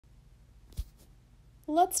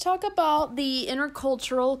Let's talk about the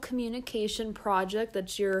intercultural communication project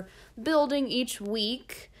that you're building each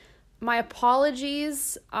week. My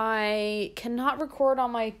apologies, I cannot record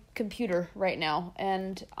on my computer right now,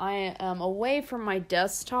 and I am away from my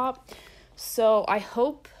desktop, so I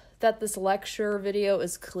hope that this lecture video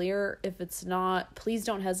is clear. If it's not, please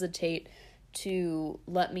don't hesitate to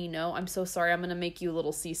let me know. I'm so sorry. I'm going to make you a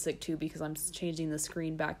little seasick too because I'm changing the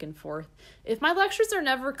screen back and forth. If my lectures are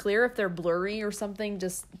never clear, if they're blurry or something,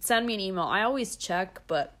 just send me an email. I always check,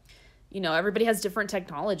 but everybody has different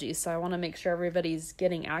technologies, so I want to make sure everybody's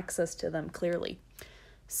getting access to them clearly.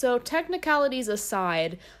 So technicalities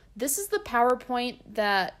aside, this is the PowerPoint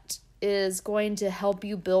that is going to help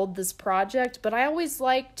you build this project, but I always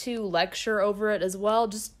like to lecture over it as well,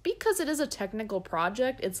 just because it is a technical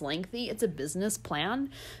project. It's lengthy, it's a business plan,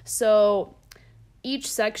 so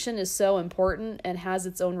each section is so important and has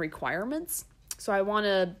its own requirements, so I want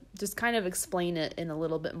to just kind of explain it in a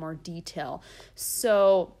little bit more detail.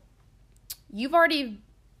 So you've already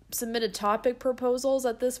submitted topic proposals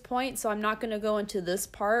at this point, so I'm not going to go into this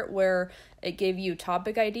part where it gave you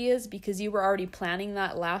topic ideas because you were already planning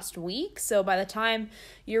that last week. So by the time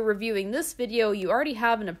you're reviewing this video, you already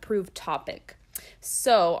have an approved topic.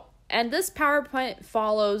 So, and this PowerPoint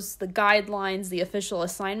follows the guidelines, the official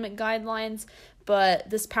assignment guidelines, but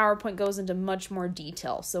this PowerPoint goes into much more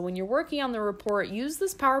detail. So when you're working on the report, use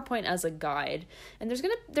this PowerPoint as a guide. And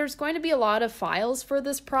there's going to be a lot of files for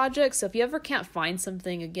this project, so if you ever can't find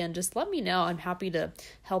something, again, just let me know. I'm happy to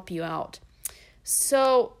help you out.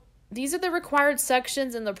 So these are the required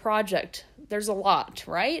sections in the project. There's a lot,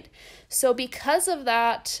 right? So because of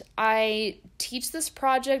that, I teach this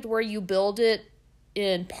project where you build it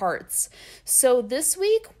in parts. So this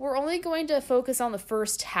week, we're only going to focus on the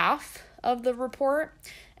first half of the report,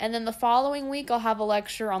 and then the following week I'll have a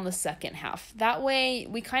lecture on the second half. That way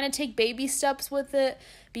we kind of take baby steps with it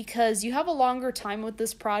because you have a longer time with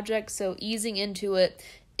this project, so easing into it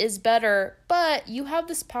is better, but you have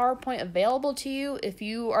this PowerPoint available to you if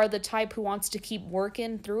you are the type who wants to keep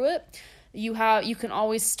working through it. You can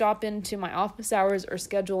always stop into my office hours or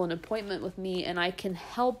schedule an appointment with me, and I can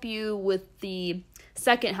help you with the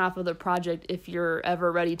second half of the project if you're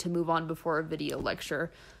ever ready to move on before a video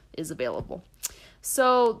lecture is available.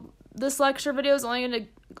 So this lecture video is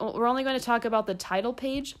we're only going to talk about the title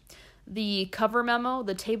page, the cover memo,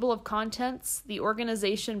 the table of contents, the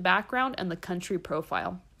organization background, and the country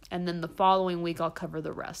profile. And then the following week I'll cover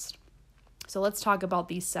the rest. So let's talk about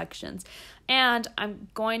these sections. And I'm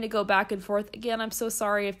going to go back and forth. Again, I'm so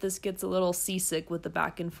sorry if this gets a little seasick with the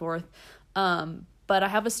back and forth. But I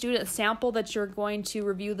have a student sample that you're going to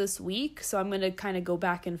review this week. So I'm going to kind of go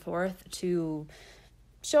back and forth to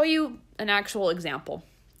show you an actual example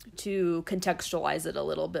to contextualize it a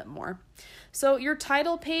little bit more. So your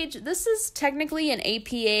title page, this is technically an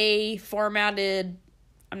APA formatted,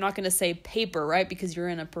 I'm not going to say paper, right? Because you're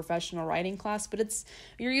in a professional writing class, but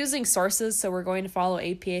you're using sources, so we're going to follow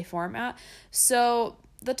APA format. So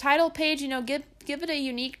the title page, give it a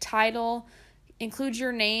unique title, include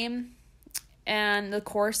your name and the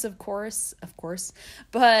course, of course,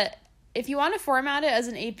 but if you want to format it as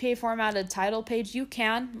an APA formatted title page, you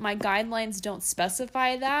can. My guidelines don't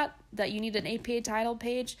specify that you need an APA title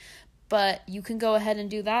page, but you can go ahead and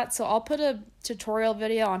do that. So I'll put a tutorial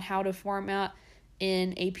video on how to format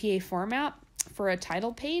in APA format for a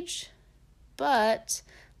title page. But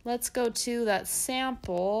let's go to that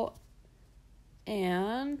sample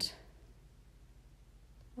and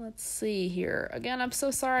let's see here. Again, I'm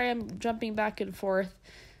so sorry I'm jumping back and forth.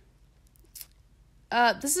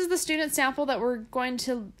 This is the student sample that we're going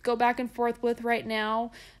to go back and forth with right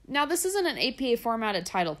now. Now, this isn't an APA formatted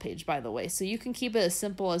title page, by the way, so you can keep it as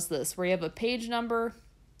simple as this, where you have a page number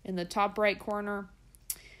in the top right corner,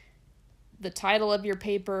 the title of your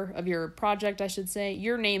paper, of your project, I should say,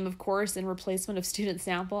 your name, of course, in replacement of student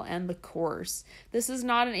sample, and the course. This is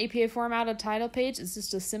not an APA formatted title page. It's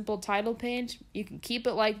just a simple title page. You can keep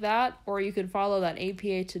it like that, or you can follow that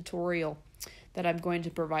APA tutorial that I'm going to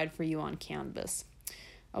provide for you on Canvas.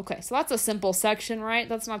 Okay, so that's a simple section, right?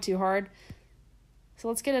 That's not too hard. So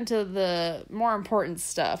let's get into the more important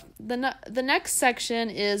stuff. The next section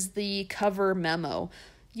is the cover memo.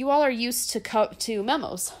 You all are used to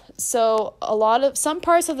memos. So some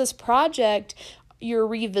parts of this project, you're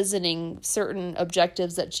revisiting certain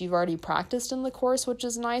objectives that you've already practiced in the course, which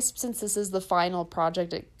is nice. Since this is the final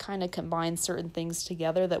project, it kind of combines certain things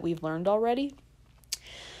together that we've learned already.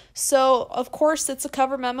 So, of course, it's a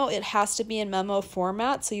cover memo. It has to be in memo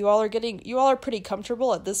format. So you all are pretty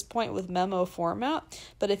comfortable at this point with memo format.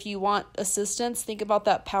 But if you want assistance, think about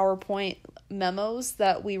that PowerPoint memos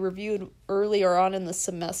that we reviewed earlier on in the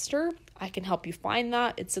semester. I can help you find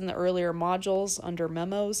that. It's in the earlier modules under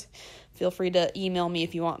memos. Feel free to email me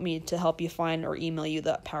if you want me to help you find or email you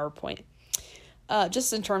that PowerPoint.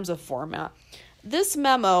 Just in terms of format. This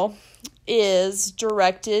memo is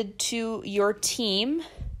directed to your team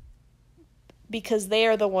because they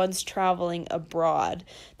are the ones traveling abroad.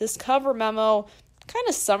 This cover memo kind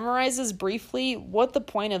of summarizes briefly what the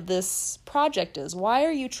point of this project is. Why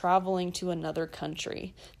are you traveling to another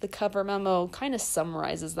country? The cover memo kind of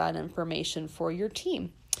summarizes that information for your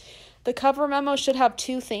team. The cover memo should have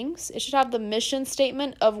two things. It should have the mission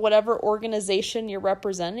statement of whatever organization you're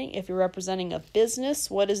representing. If you're representing a business,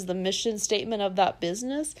 what is the mission statement of that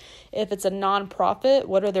business? If it's a nonprofit,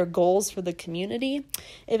 what are their goals for the community?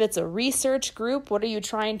 If it's a research group, what are you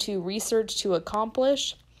trying to research to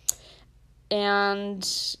accomplish? And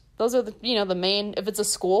those are the main. If it's a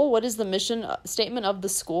school, what is the mission statement of the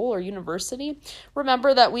school or university?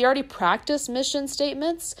 Remember that we already practice mission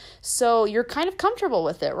statements, so you're kind of comfortable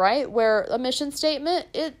with it, right? Where a mission statement,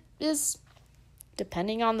 it is,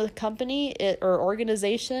 depending on the company or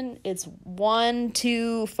organization, it's 1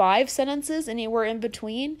 to 5 sentences, anywhere in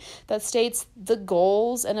between, that states the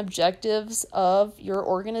goals and objectives of your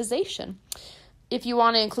organization. If you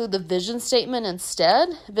want to include the vision statement instead,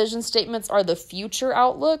 vision statements are the future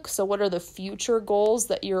outlook. So what are the future goals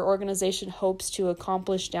that your organization hopes to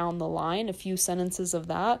accomplish down the line? A few sentences of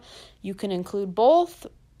that. You can include both,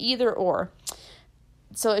 either or.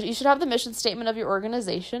 So you should have the mission statement of your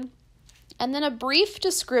organization. And then a brief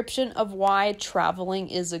description of why traveling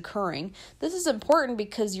is occurring. This is important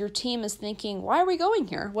because your team is thinking, why are we going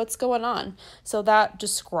here? What's going on? So that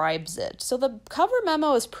describes it. So the cover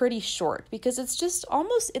memo is pretty short because it's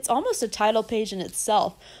almost a title page in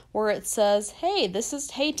itself where it says, hey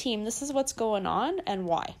team, this is what's going on and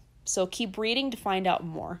why. So keep reading to find out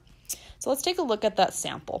more. So let's take a look at that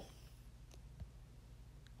sample.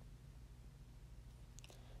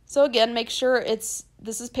 So again, make sure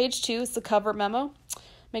this is page 2, it's the cover memo.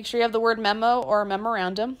 Make sure you have the word memo or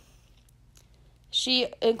memorandum. She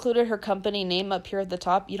included her company name up here at the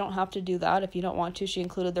top. You don't have to do that if you don't want to. She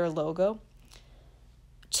included their logo.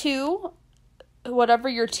 2, whatever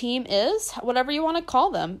your team is, whatever you want to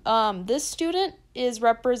call them. This student is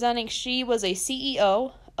representing, she was a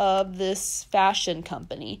CEO of this fashion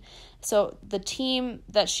company. So the team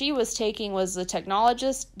that she was taking was the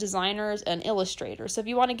technologists, designers, and illustrators. So if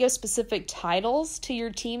you want to give specific titles to your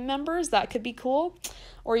team members, that could be cool.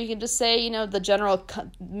 Or you can just say, the general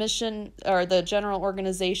mission or the general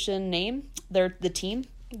organization name, the team.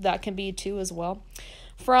 That can be too as well.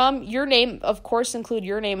 From your name, of course, include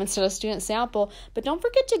your name instead of student sample, but don't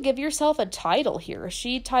forget to give yourself a title here.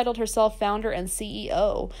 She titled herself founder and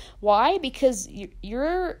CEO. Why? Because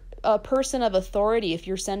you're a person of authority if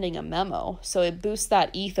you're sending a memo. So it boosts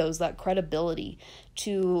that ethos, that credibility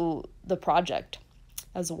to the project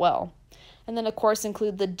as well. And then, of course,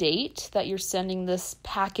 include the date that you're sending this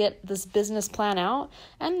packet, this business plan out.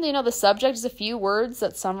 And, the subject is a few words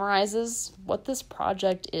that summarizes what this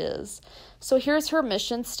project is. So here's her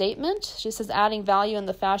mission statement. She says, adding value in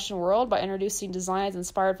the fashion world by introducing designs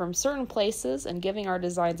inspired from certain places and giving our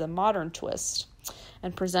designs a modern twist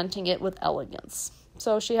and presenting it with elegance.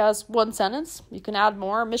 So she has 1 sentence. You can add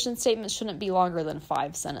more. Mission statements shouldn't be longer than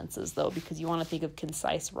 5 sentences, though, because you want to think of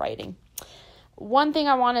concise writing. One thing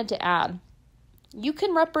I wanted to add, you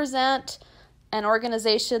can represent an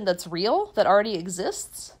organization that's real, that already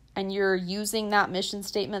exists, and you're using that mission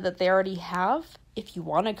statement that they already have. If you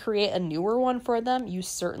want to create a newer one for them, you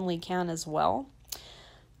certainly can as well.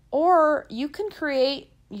 Or you can create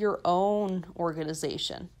your own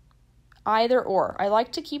organization. Either or. I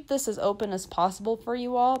like to keep this as open as possible for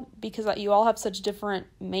you all because you all have such different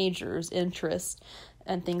majors, interests,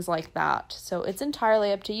 and things like that. So it's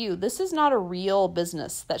entirely up to you. This is not a real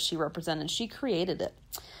business that she represented. She created it.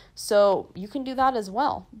 So you can do that as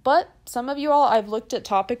well. But some of you all, I've looked at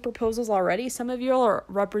topic proposals already. Some of you all are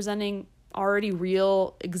representing already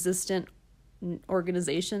real existent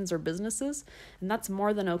organizations or businesses, and that's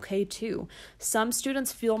more than okay too. Some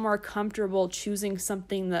students feel more comfortable choosing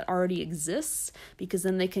something that already exists because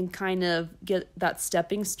then they can kind of get that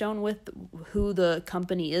stepping stone with who the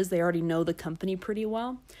company is. They already know the company pretty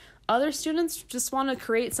well. Other students just want to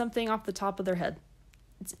create something off the top of their head.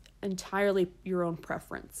 It's entirely your own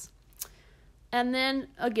preference. And then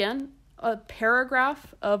again, a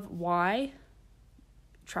paragraph of why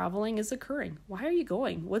traveling is occurring. Why are you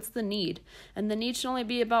going? What's the need? And the need should only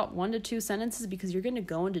be about 1 to 2 sentences because you're going to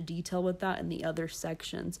go into detail with that in the other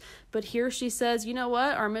sections. But here she says, you know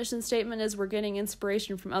what? Our mission statement is we're getting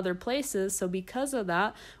inspiration from other places. So because of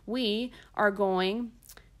that, we are going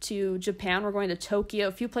to Japan. We're going to Tokyo,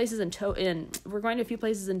 we're going to a few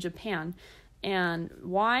places in Japan. And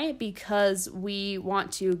why? Because we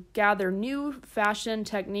want to gather new fashion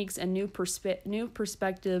techniques and new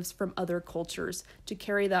perspectives from other cultures to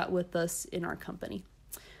carry that with us in our company.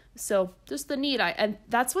 So just the need. And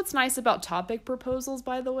that's what's nice about topic proposals,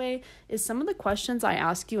 by the way, is some of the questions I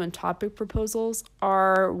ask you in topic proposals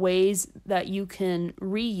are ways that you can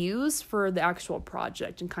reuse for the actual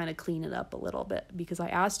project and kind of clean it up a little bit. Because I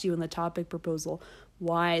asked you in the topic proposal,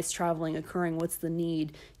 why is traveling occurring? What's the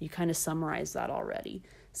need? You kind of summarize that already.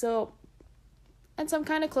 So, and some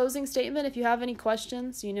kind of closing statement. If you have any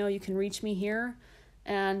questions, you can reach me here.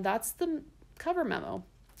 And that's the cover memo.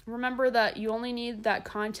 Remember that you only need that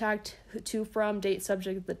contact to, from, date,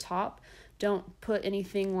 subject at the top. Don't put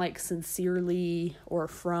anything like sincerely or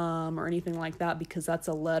from or anything like that because that's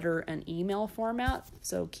a letter and email format.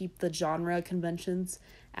 So keep the genre conventions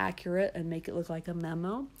accurate and make it look like a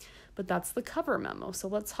memo. But that's the cover memo. So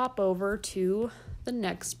let's hop over to the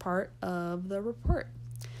next part of the report.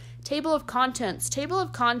 Table of contents. Table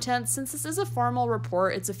of contents, since this is a formal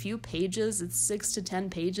report, it's a few pages. It's 6 to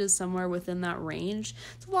 10 pages, somewhere within that range.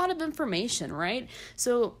 It's a lot of information, right?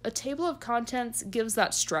 So a table of contents gives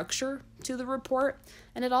that structure to the report,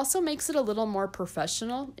 and it also makes it a little more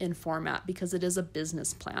professional in format because it is a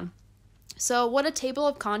business plan. So what a table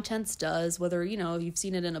of contents does, whether, you've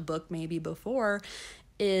seen it in a book maybe before,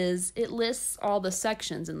 is it lists all the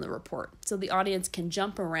sections in the report. So the audience can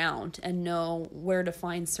jump around and know where to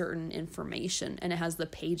find certain information, and it has the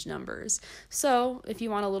page numbers. So if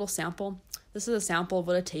you want a little sample, this is a sample of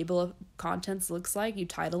what a table of contents looks like. You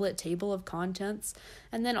title it Table of Contents,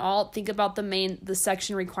 and then think about the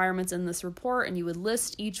section requirements in this report, and you would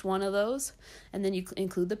list each one of those, and then you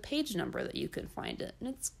include the page number that you could find it. And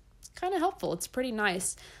it's kind of helpful. It's pretty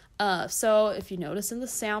nice. So if you notice in the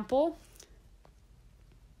sample,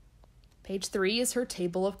 page 3 is her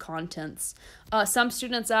table of contents. Some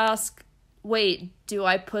students ask, wait, do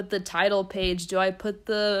I put the title page? Do I put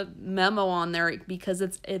the memo on there because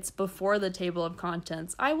it's before the table of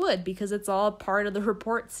contents? I would, because it's all part of the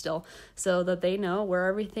report still, so that they know where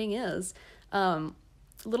everything is. A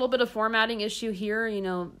little bit of formatting issue here,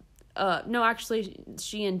 no, actually,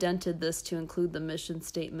 she indented this to include the mission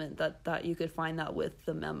statement that you could find that with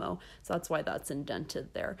the memo. So that's why that's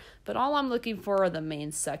indented there. But all I'm looking for are the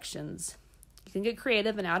main sections. You can get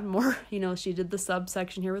creative and add more. She did the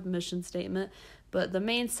subsection here with mission statement. But the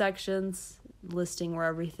main sections, listing where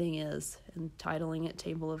everything is and titling it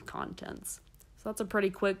Table of Contents. So that's a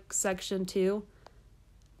pretty quick section too.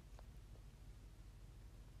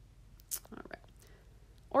 All right.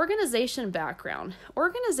 Organization background.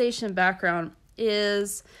 Organization background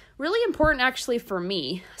is really important actually for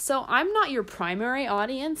me. So I'm not your primary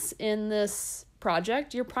audience in this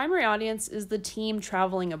project. Your primary audience is the team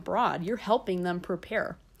traveling abroad. You're helping them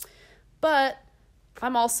prepare. But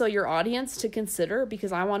I'm also your audience to consider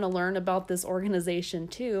because I want to learn about this organization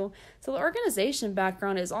too. So the organization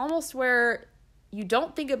background is almost where you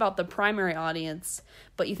don't think about the primary audience,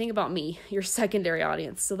 but you think about me, your secondary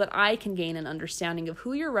audience, so that I can gain an understanding of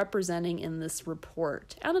who you're representing in this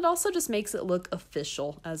report. And it also just makes it look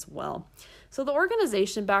official as well. So the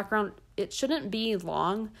organization background, it shouldn't be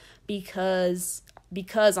long because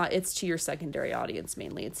it's to your secondary audience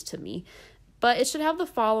mainly, it's to me. But it should have the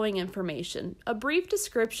following information. A brief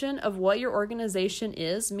description of what your organization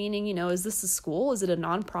is, meaning, is this a school? Is it a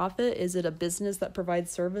nonprofit? Is it a business that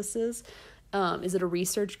provides services? Is it a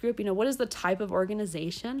research group? What is the type of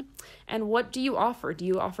organization? And what do you offer? Do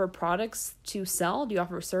you offer products to sell? Do you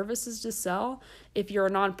offer services to sell? If you're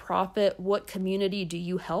a nonprofit, what community do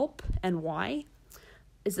you help and why?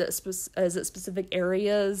 Is it specific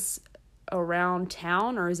areas around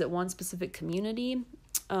town, or is it one specific community?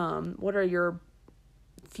 What are your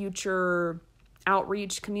future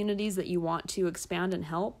outreach communities that you want to expand and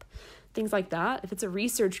help? Things like that. If it's a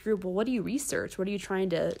research group, well, what do you research? What are you trying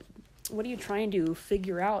to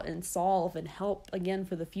figure out and solve and help again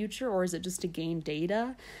for the future? Or is it just to gain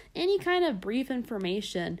data? Any kind of brief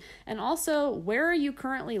information. And also, where are you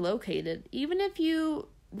currently located?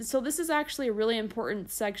 So this is actually a really important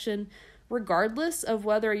section, regardless of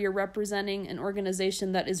whether you're representing an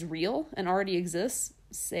organization that is real and already exists.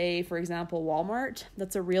 Say, for example, Walmart,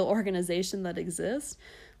 that's a real organization that exists.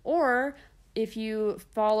 Or if you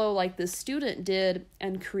follow like the student did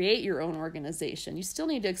and create your own organization, you still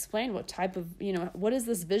need to explain what type of, what is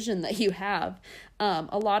this vision that you have.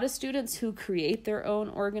 A lot of students who create their own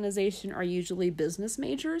organization are usually business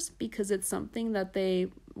majors because it's something that they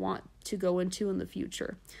want to go into in the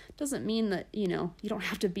future. Doesn't mean that, you don't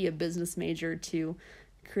have to be a business major to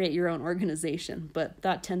create your own organization, but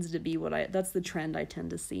that tends to be that's the trend I tend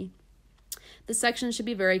to see. The section should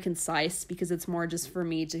be very concise because it's more just for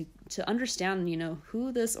me to understand,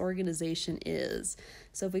 who this organization is.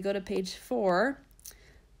 So if we go to page 4,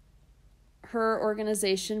 her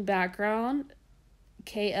organization background,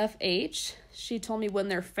 KFH, she told me when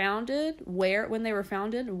they were founded, where,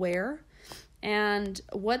 and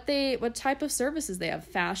what type of services they have.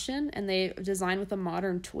 Fashion, and they design with a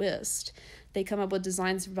modern twist. They come up with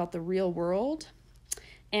designs about the real world.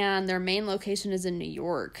 And their main location is in New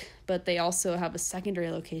York, but they also have a secondary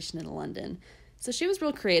location in London. So she was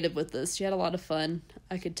real creative with this. She had a lot of fun,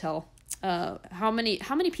 I could tell. How many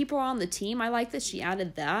people are on the team? I like that she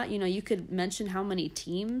added that. You could mention how many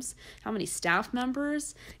teams, how many staff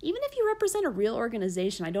members. Even if you represent a real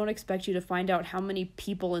organization, I don't expect you to find out how many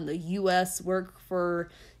people in the U.S. work for,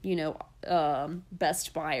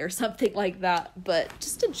 Best Buy or something like that. But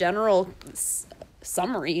just a general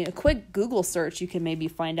summary, a quick Google search, you can maybe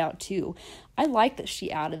find out too. I like that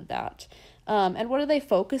she added that. And what do they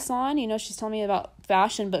focus on? She's telling me about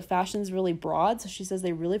fashion, but fashion's really broad. So she says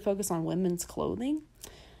they really focus on women's clothing.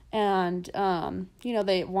 And,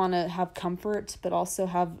 they want to have comfort, but also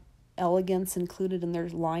have elegance included in their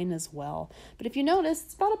line as well. But if you notice,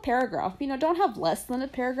 it's about a paragraph. Don't have less than a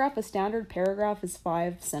paragraph. A standard paragraph is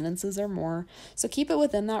 5 sentences or more. So keep it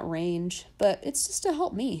within that range. But it's just to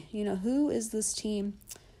help me. Who is this team?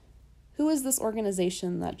 Who is this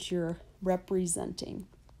organization that you're representing?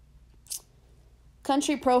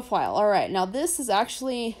 Country profile. All right. Now this is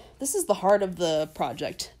the heart of the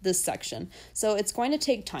project, this section. So it's going to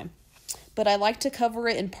take time. But I like to cover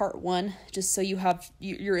it in part 1, just so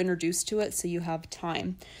you're introduced to it, so you have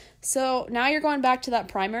time. So now you're going back to that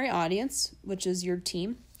primary audience, which is your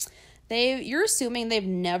team. You're assuming they've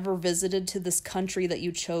never visited to this country that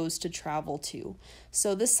you chose to travel to.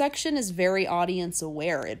 So this section is very audience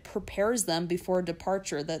aware. It prepares them before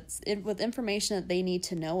departure with information that they need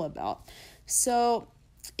to know about. So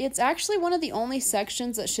it's actually one of the only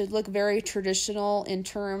sections that should look very traditional in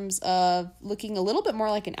terms of looking a little bit more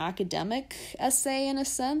like an academic essay in a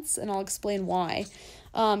sense, and I'll explain why.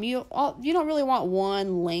 You don't really want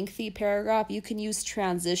one lengthy paragraph. You can use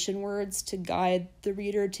transition words to guide the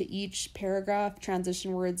reader to each paragraph.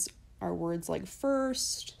 Transition words are words like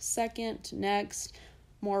first, second, next,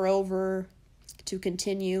 moreover, to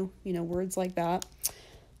continue, words like that.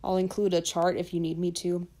 I'll include a chart if you need me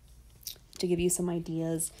to give you some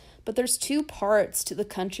ideas. But there's 2 parts to the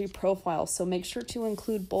country profile, so make sure to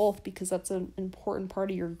include both because that's an important part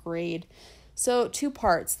of your grade. So 2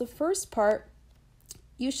 parts. The first part,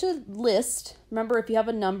 you should list, remember if you have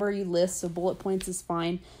a number you list, so bullet points is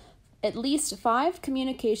fine, at least 5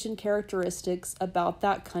 communication characteristics about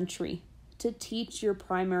that country to teach your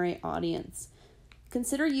primary audience.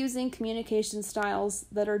 Consider using communication styles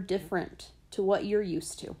that are different to what you're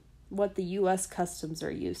used to, what the U.S. customs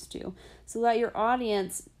are used to, so that your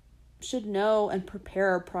audience should know and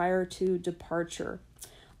prepare prior to departure.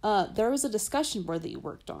 There was a discussion board that you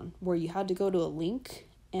worked on where you had to go to a link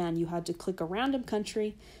and you had to click a random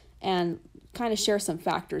country and kind of share some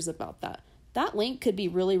factors about that. That link could be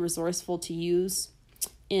really resourceful to use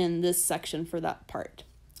in this section for that part.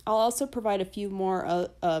 I'll also provide a few more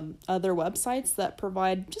other websites that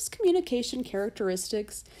provide just communication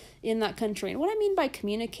characteristics in that country. And what I mean by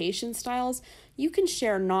communication styles, you can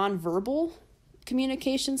share nonverbal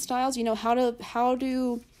communication styles. How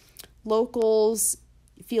do locals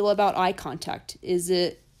feel about eye contact? Is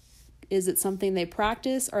it something they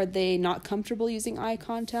practice? Are they not comfortable using eye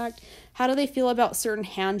contact? How do they feel about certain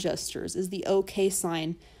hand gestures? Is the okay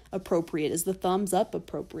sign appropriate? Is the thumbs up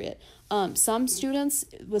appropriate? Some students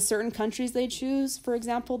with certain countries they choose, for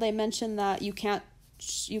example, they mention that you can't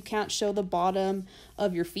show the bottom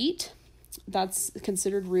of your feet. That's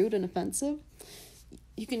considered rude and offensive.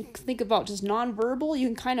 You can think about just nonverbal. You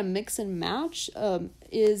can kind of mix and match. Do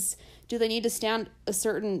they need to stand a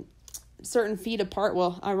certain feet apart?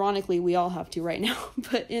 Well, ironically, we all have to right now,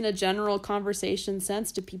 but in a general conversation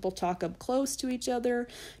sense, do people talk up close to each other?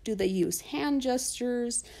 Do they use hand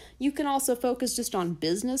gestures? You can also focus just on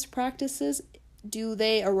business practices. Do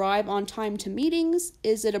they arrive on time to meetings?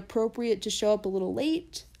 Is it appropriate to show up a little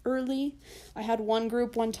late, early? I had one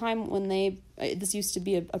group one time when this used to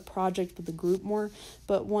be a project with the group more,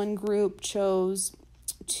 but one group chose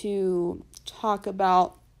to talk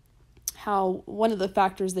about how one of the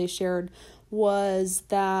factors they shared was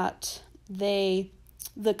that the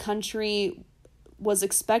country was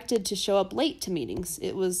expected to show up late to meetings.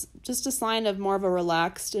 It was just a sign of more of a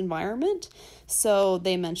relaxed environment. So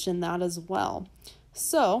they mentioned that as well.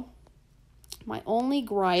 So my only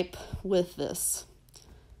gripe with this,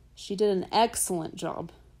 she did an excellent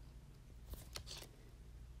job,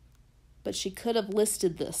 but she could have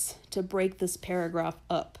listed this to break this paragraph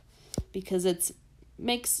up, because it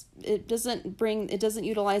doesn't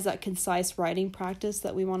utilize that concise writing practice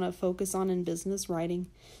that we want to focus on in business writing,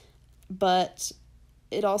 but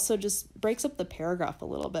it also just breaks up the paragraph a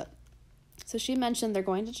little bit. So she mentioned they're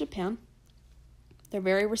going to Japan. They're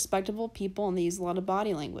very respectable people and they use a lot of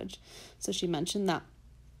body language. So she mentioned that.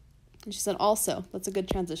 And she said also, that's a good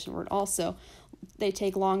transition word, also, they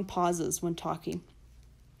take long pauses when talking.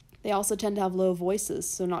 They also tend to have low voices,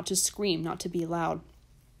 so not to scream, not to be loud.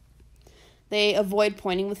 They avoid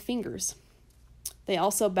pointing with fingers. They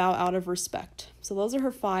also bow out of respect. So those are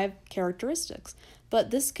her 5 characteristics.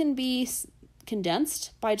 But this can be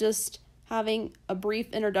condensed by just having a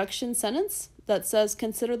brief introduction sentence that says,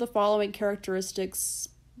 consider the following characteristics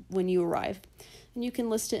when you arrive. And you can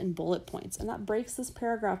list it in bullet points. And that breaks this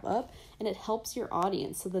paragraph up, and it helps your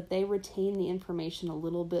audience so that they retain the information a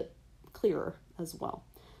little bit clearer as well.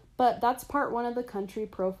 But that's part 1 of the country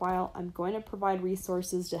profile. I'm going to provide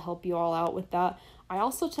resources to help you all out with that. I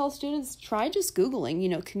also tell students, try just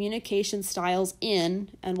Googling, communication styles in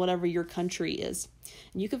and whatever your country is.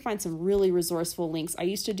 And you can find some really resourceful links. I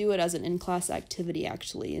used to do it as an in-class activity,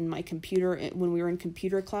 actually, in my computer, when we were in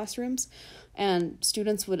computer classrooms. And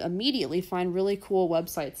students would immediately find really cool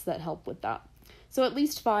websites that help with that. So at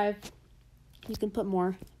least 5. You can put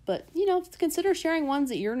more. But, consider sharing ones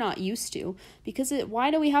that you're not used to. Because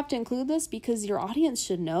why do we have to include this? Because your audience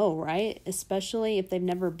should know, right? Especially if they've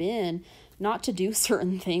never been, not to do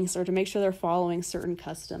certain things or to make sure they're following certain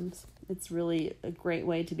customs. It's really a great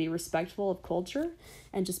way to be respectful of culture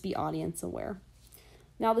and just be audience aware.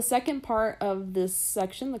 Now, the second part of this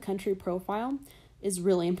section, the country profile, is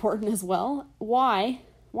really important as well. Why?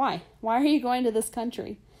 Why are you going to this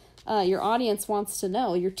country? Your audience wants to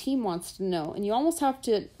know, your team wants to know, and you almost have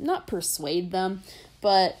to not persuade them,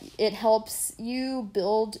 but it helps you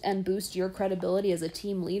build and boost your credibility as a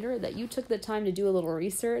team leader that you took the time to do a little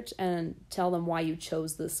research and tell them why you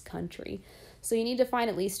chose this country. So you need to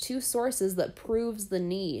find at least 2 sources that proves the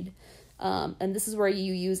need. And this is where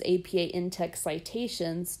you use APA in-text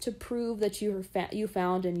citations to prove that you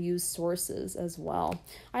found and used sources as well.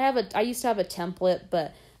 I used to have a template,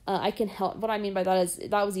 but I can help. What I mean by that is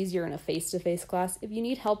that was easier in a face-to-face class. If you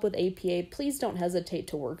need help with APA, please don't hesitate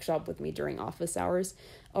to workshop with me during office hours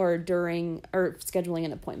or scheduling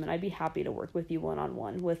an appointment. I'd be happy to work with you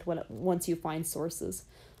one-on-one once you find sources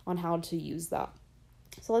on how to use that.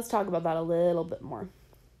 So let's talk about that a little bit more.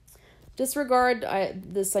 Disregard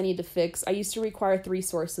this I need to fix. I used to require 3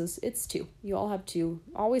 sources. It's 2. You all have 2.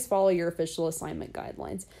 Always follow your official assignment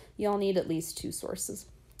guidelines. You all need at least 2 sources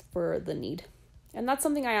for the need. And that's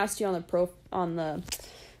something I asked you on the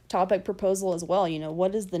topic proposal as well.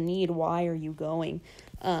 What is the need? Why are you going?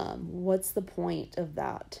 What's the point of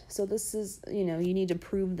that? So this is, you need to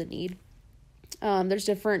prove the need. There's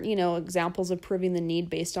different, examples of proving the need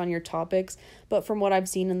based on your topics. But from what I've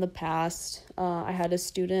seen in the past, I had a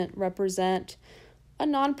student represent a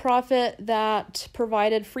nonprofit that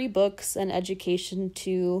provided free books and education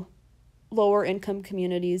to lower income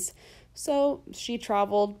communities. So she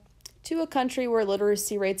traveled to a country where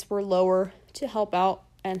literacy rates were lower to help out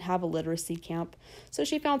and have a literacy camp. So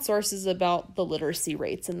she found sources about the literacy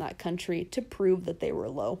rates in that country to prove that they were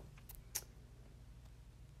low.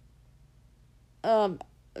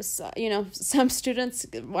 Some students,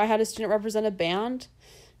 I had a student represent a band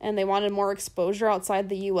and they wanted more exposure outside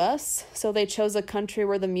the US. So they chose a country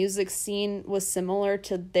where the music scene was similar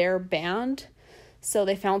to their band. So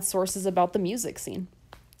they found sources about the music scene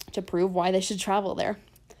to prove why they should travel there.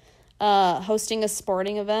 Hosting a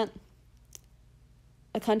sporting event,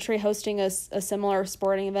 a country hosting a similar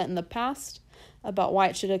sporting event in the past, about why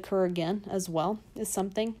it should occur again as well is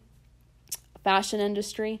something. Fashion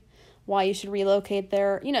industry, why you should relocate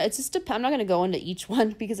there. It's just I'm not going to go into each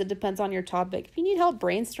one because it depends on your topic. If you need help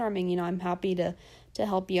brainstorming, I'm happy to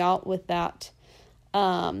help you out with that.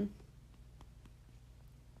 I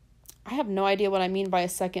have no idea what I mean by a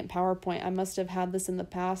second PowerPoint. I must have had this in the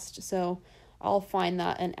past, so I'll find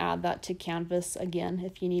that and add that to Canvas again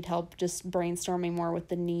if you need help just brainstorming more with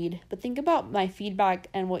the need. But think about my feedback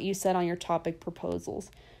and what you said on your topic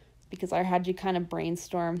proposals, because I had you kind of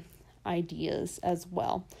brainstorm ideas as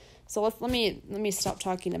well. So let me stop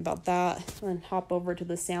talking about that and hop over to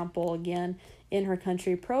the sample again. in her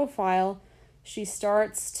country profile, she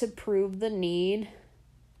starts to prove the need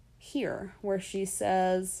here, where she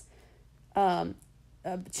says,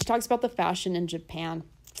 she talks about the fashion in Japan,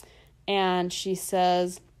 and she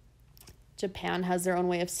says Japan has their own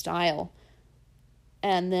way of style,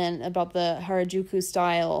 and then about the Harajuku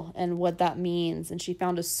style and what that means. And she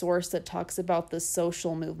found a source that talks about the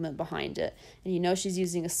social movement behind it. And she's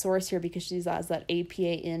using a source here because she has that APA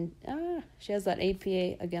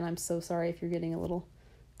again, I'm so sorry if you're getting a little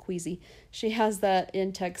queasy. She has that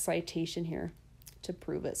in-text citation here to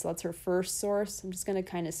prove it. So that's her first source. I'm just going to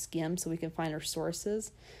kind of skim so we can find her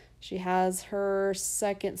sources. She has her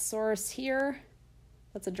second source here.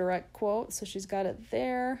 That's a direct quote, so she's got it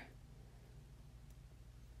there.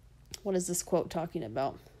 What is this quote talking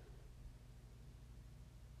about?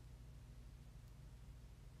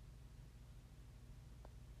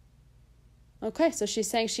 Okay, so she's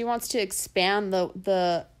saying she wants to expand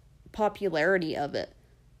the popularity of it.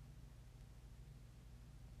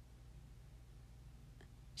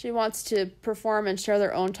 She wants to perform and share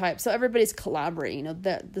their own type. So everybody's collaborating.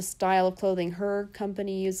 The style of clothing her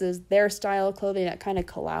company uses, their style of clothing, that kind of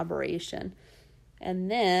collaboration. And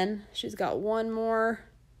then she's got one more,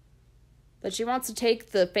 that she wants to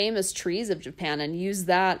take the famous trees of Japan and use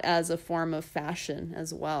that as a form of fashion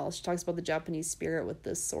as well. She talks about the Japanese spirit with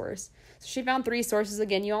this source. So she found 3 sources.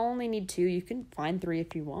 Again, you only need 2. You can find 3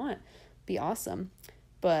 if you want. Be awesome.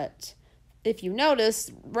 But if you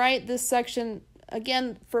notice, right, this section,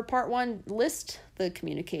 again, for part 1, list the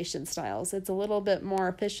communication styles. It's a little bit more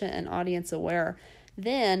efficient and audience aware.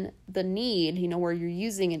 Then the need, where you're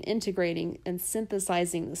using and integrating and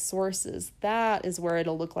synthesizing the sources, that is where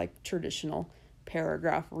it'll look like traditional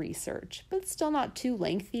paragraph research. But it's still not too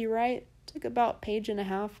lengthy, right? Took about 1.5 pages.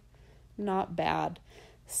 Not bad.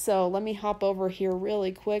 So let me hop over here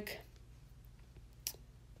really quick.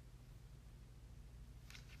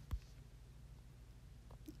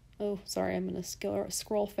 Oh, sorry, I'm going to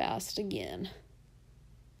scroll fast again.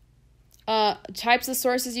 Types of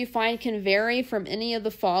sources you find can vary from any of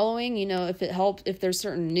the following. If there's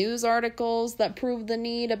certain news articles that prove the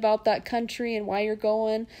need about that country and why you're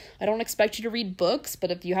going. I don't expect you to read books,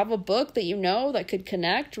 but if you have a book that that could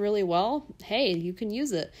connect really well, hey, you can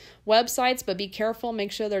use it. Websites, but be careful.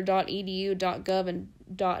 Make sure they're .edu, .gov, and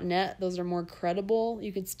 .net. Those are more credible.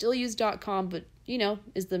 You could still use .com, but,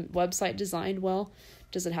 is the website designed well?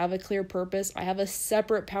 Does it have a clear purpose? I have a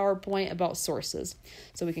separate PowerPoint about sources,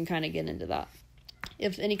 so we can kind of get into that.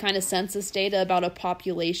 If any kind of census data about a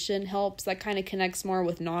population helps, that kind of connects more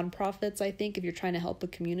with nonprofits, I think, if you're trying to help a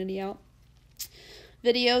community out.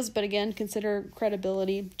 Videos, but again, consider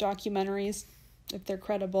credibility. Documentaries, if they're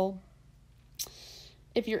credible.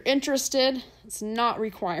 If you're interested, it's not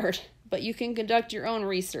required, but you can conduct your own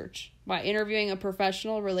research by interviewing a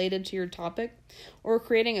professional related to your topic or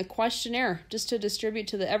creating a questionnaire just to distribute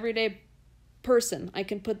to the everyday person. I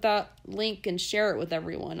can put that link and share it with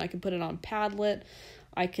everyone. I can put it on Padlet.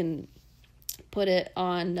 I can put it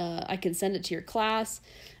on, I can send it to your class.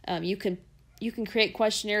 You can create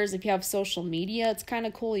questionnaires if you have social media. It's kind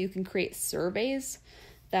of cool. You can create surveys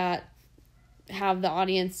that have the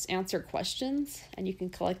audience answer questions, and you can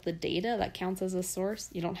collect the data that counts as a source.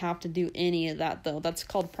 You don't have to do any of that, though. That's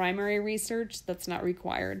called primary research. That's not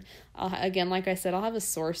required. Again, like I said, I'll have a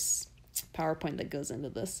source PowerPoint that goes into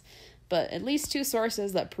this, but at least 2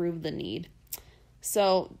 sources that prove the need.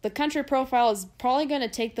 So the country profile is probably going to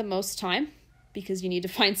take the most time because you need to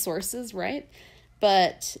find sources, right?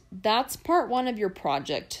 But that's part 1 of your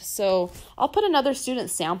project. So I'll put another student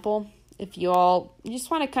sample if you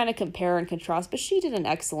just want to kind of compare and contrast, but she did an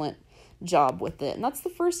excellent job with it. And that's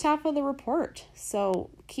the first half of the report.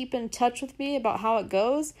 So keep in touch with me about how it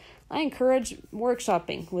goes. I encourage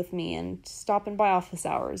workshopping with me and stopping by office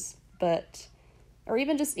hours, or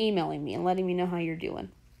even just emailing me and letting me know how you're doing.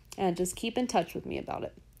 And just keep in touch with me about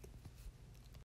it.